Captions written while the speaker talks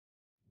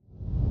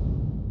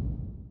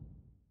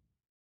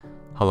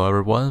Hello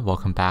everyone,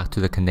 welcome back to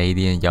the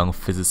Canadian Young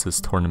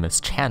Physicists Tournaments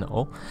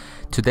channel.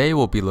 Today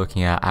we'll be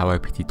looking at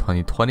IYPT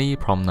 2020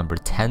 problem number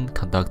 10,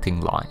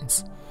 conducting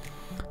lines.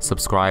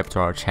 Subscribe to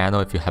our channel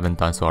if you haven't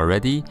done so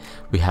already.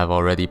 We have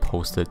already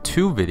posted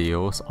 2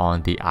 videos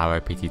on the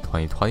IYPT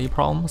 2020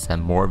 problems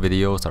and more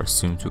videos are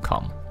soon to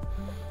come.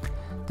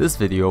 This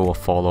video will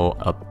follow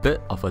a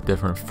bit of a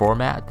different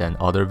format than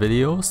other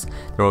videos.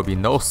 There will be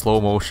no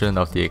slow motion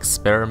of the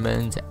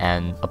experiment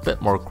and a bit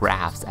more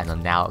graphs and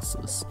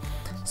analysis.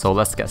 So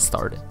let's get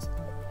started.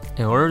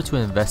 In order to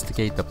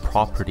investigate the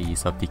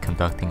properties of the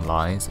conducting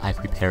lines, I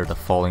prepared the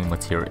following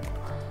material.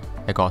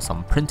 I got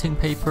some printing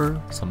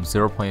paper, some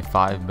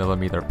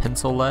 0.5mm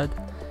pencil lead,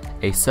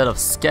 a set of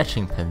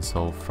sketching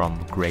pencil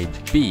from grade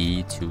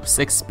B to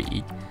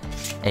 6B,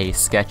 a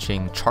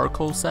sketching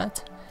charcoal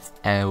set,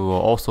 and we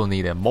will also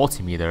need a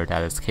multimeter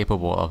that is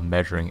capable of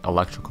measuring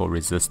electrical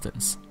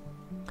resistance.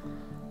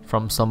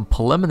 From some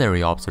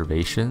preliminary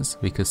observations,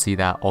 we could see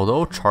that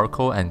although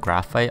charcoal and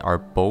graphite are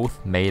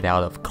both made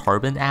out of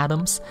carbon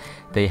atoms,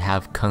 they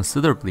have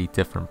considerably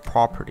different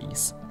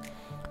properties.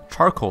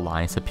 Charcoal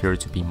lines appear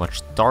to be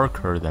much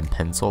darker than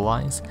pencil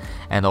lines,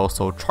 and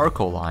also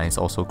charcoal lines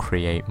also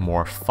create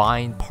more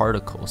fine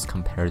particles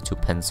compared to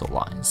pencil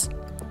lines.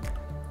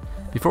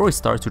 Before we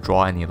start to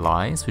draw any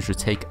lines, we should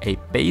take a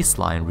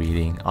baseline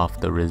reading of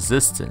the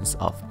resistance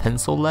of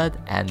pencil lead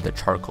and the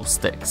charcoal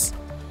sticks.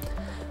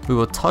 We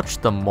will touch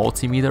the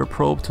multimeter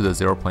probe to the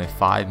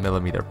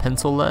 0.5mm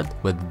pencil lead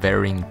with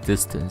varying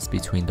distance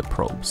between the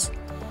probes.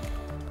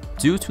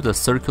 Due to the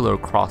circular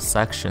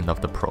cross-section of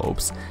the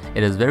probes,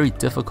 it is very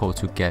difficult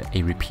to get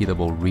a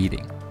repeatable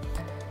reading.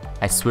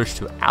 I switched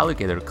to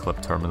alligator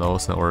clip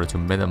terminals in order to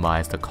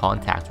minimize the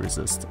contact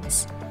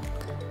resistance.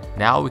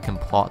 Now we can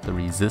plot the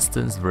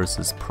resistance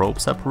versus probe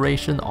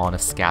separation on a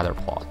scatter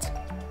plot.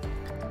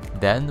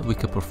 Then we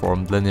could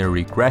perform linear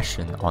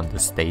regression on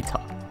this data.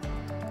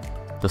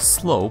 The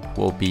slope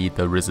will be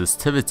the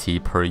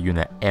resistivity per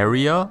unit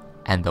area,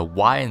 and the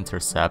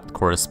y-intercept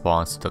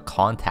corresponds to the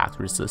contact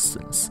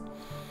resistance.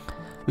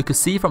 We could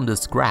see from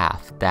this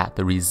graph that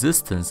the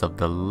resistance of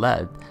the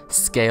lead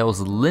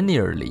scales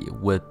linearly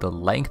with the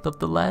length of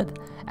the lead,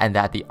 and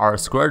that the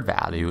R²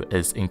 value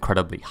is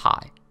incredibly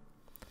high.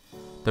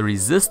 The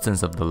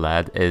resistance of the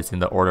lead is in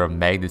the order of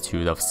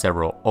magnitude of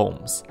several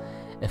ohms.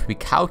 If we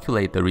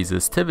calculate the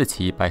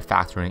resistivity by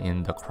factoring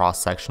in the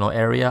cross-sectional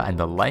area and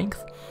the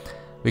length,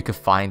 we could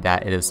find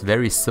that it is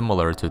very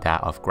similar to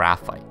that of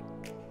graphite.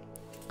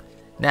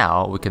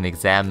 Now we can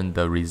examine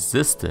the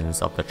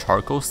resistance of the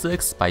charcoal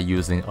sticks by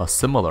using a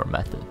similar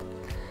method.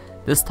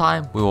 This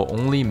time we will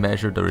only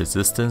measure the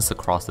resistance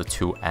across the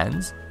 2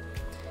 ends.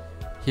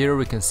 Here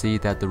we can see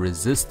that the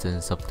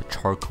resistance of the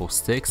charcoal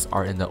sticks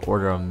are in the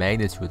order of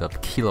magnitude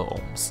of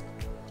kiloohms.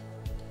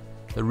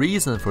 The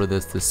reason for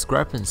this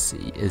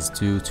discrepancy is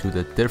due to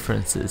the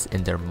differences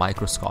in their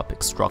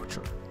microscopic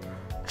structure.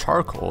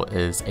 Charcoal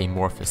is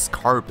amorphous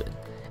carbon.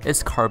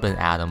 Its carbon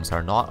atoms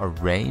are not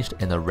arranged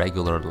in a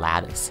regular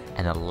lattice,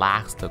 and it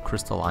lacks the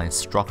crystalline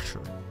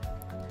structure.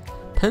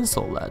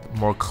 Pencil lead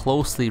more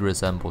closely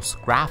resembles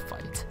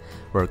graphite,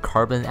 where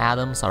carbon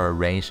atoms are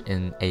arranged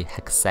in a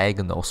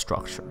hexagonal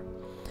structure.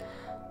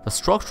 The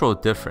structural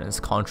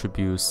difference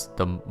contributes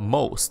the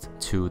most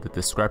to the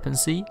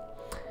discrepancy.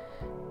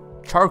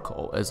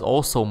 Charcoal is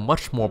also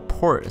much more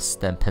porous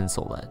than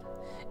pencil lead.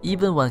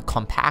 Even when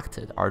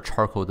compacted, our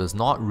charcoal does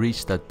not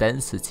reach the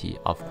density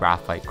of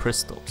graphite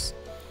crystals.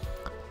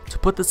 To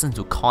put this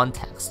into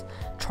context,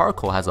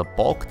 charcoal has a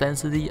bulk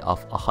density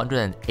of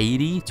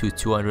 180 to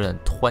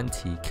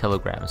 220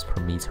 kilograms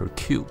per meter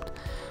cubed,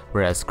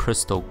 whereas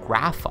crystal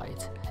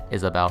graphite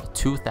is about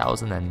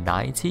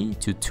 2090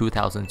 to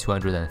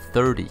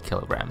 2230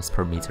 kilograms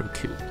per meter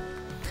cubed.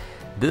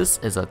 This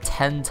is a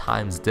 10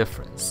 times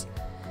difference.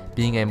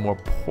 Being a more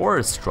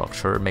porous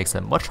structure makes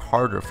it much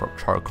harder for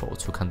charcoal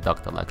to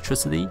conduct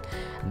electricity,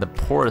 and the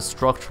porous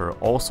structure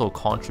also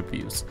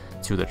contributes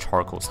to the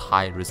charcoal's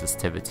high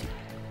resistivity.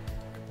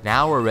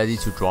 Now we're ready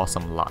to draw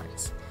some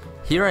lines.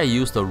 Here I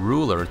used a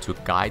ruler to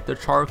guide the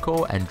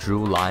charcoal and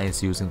drew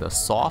lines using the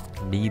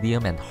soft,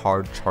 medium, and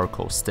hard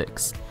charcoal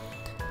sticks.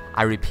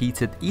 I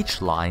repeated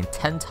each line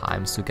 10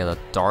 times to get a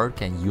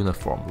dark and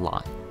uniform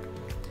line.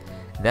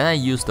 Then I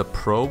used the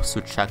probes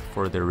to check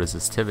for their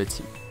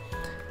resistivity.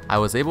 I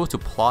was able to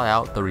plot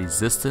out the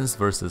resistance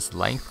versus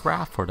length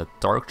graph for the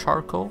dark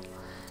charcoal.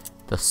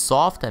 The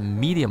soft and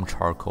medium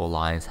charcoal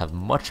lines have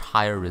much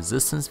higher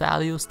resistance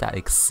values that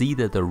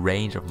exceeded the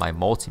range of my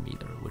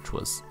multimeter, which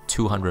was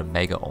 200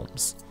 mega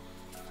ohms.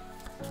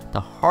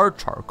 The hard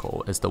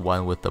charcoal is the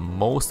one with the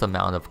most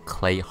amount of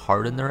clay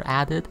hardener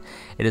added.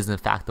 It is in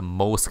fact the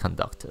most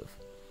conductive.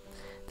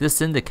 This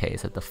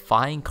indicates that the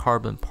fine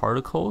carbon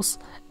particles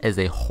is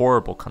a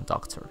horrible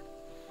conductor.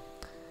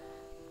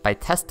 By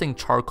testing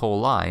charcoal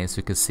lines,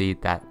 we can see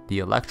that the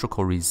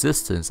electrical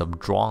resistance of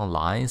drawn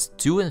lines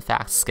do in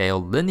fact scale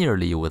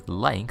linearly with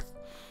length,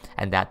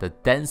 and that the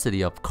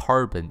density of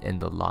carbon in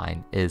the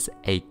line is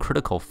a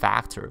critical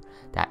factor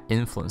that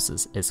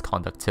influences its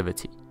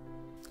conductivity.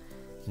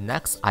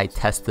 Next, I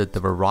tested the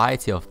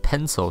variety of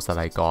pencils that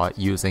I got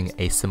using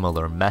a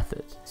similar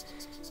method.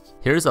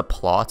 Here's a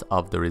plot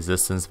of the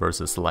resistance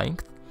versus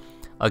length.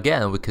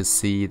 Again, we could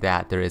see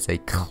that there is a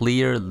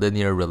clear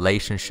linear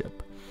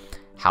relationship.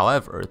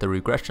 However, the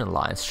regression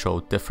lines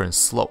show different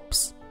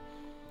slopes.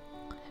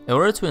 In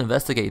order to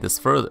investigate this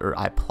further,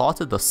 I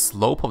plotted the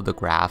slope of the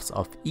graphs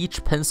of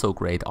each pencil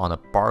grade on a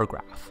bar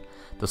graph.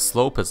 The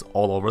slope is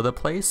all over the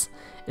place.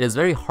 It is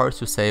very hard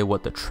to say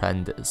what the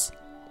trend is.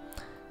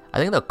 I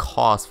think the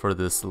cause for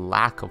this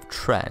lack of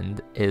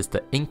trend is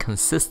the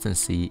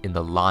inconsistency in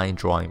the line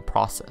drawing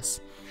process.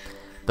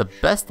 The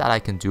best that I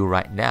can do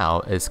right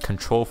now is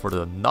control for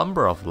the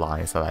number of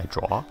lines that I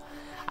draw.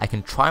 I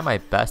can try my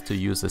best to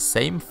use the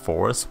same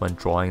force when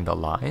drawing the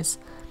lines.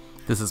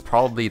 This is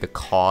probably the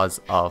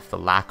cause of the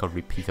lack of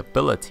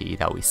repeatability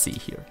that we see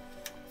here.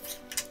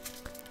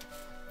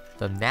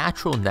 The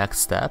natural next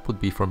step would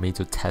be for me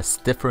to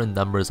test different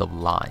numbers of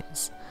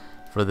lines.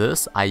 For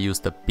this, I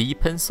used the B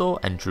pencil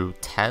and drew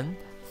 10,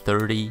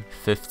 30,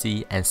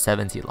 50, and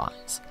 70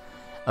 lines.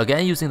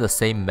 Again, using the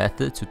same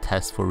method to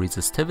test for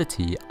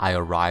resistivity, I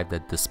arrived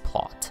at this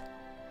plot.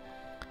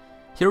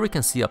 Here we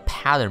can see a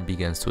pattern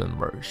begins to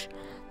emerge.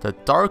 The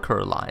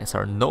darker lines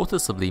are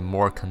noticeably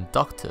more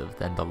conductive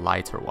than the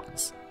lighter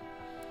ones.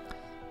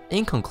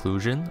 In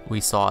conclusion,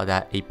 we saw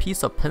that a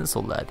piece of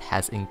pencil lead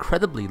has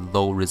incredibly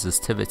low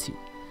resistivity.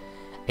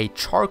 A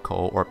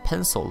charcoal or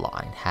pencil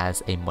line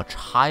has a much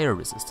higher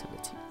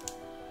resistivity.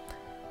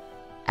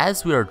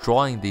 As we are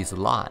drawing these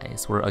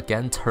lines, we're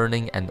again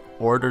turning an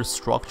ordered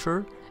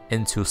structure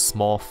into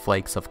small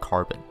flakes of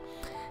carbon.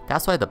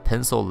 That's why the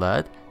pencil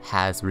lead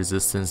has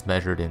resistance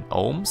measured in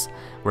ohms,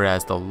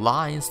 whereas the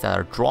lines that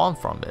are drawn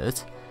from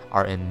it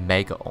are in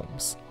mega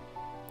ohms.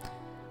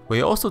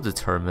 We also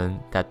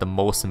determined that the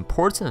most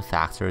important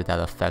factor that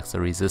affects the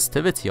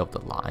resistivity of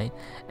the line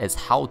is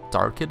how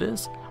dark it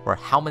is, or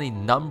how many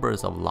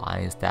numbers of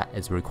lines that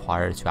is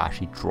required to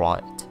actually draw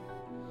it.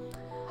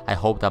 I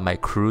hope that my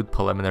crude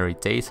preliminary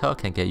data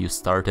can get you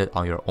started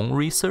on your own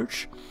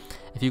research.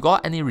 If you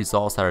got any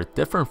results that are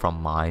different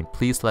from mine,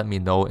 please let me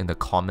know in the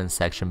comment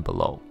section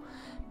below.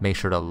 Make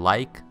sure to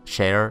like,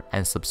 share,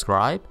 and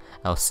subscribe.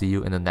 I'll see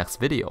you in the next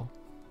video.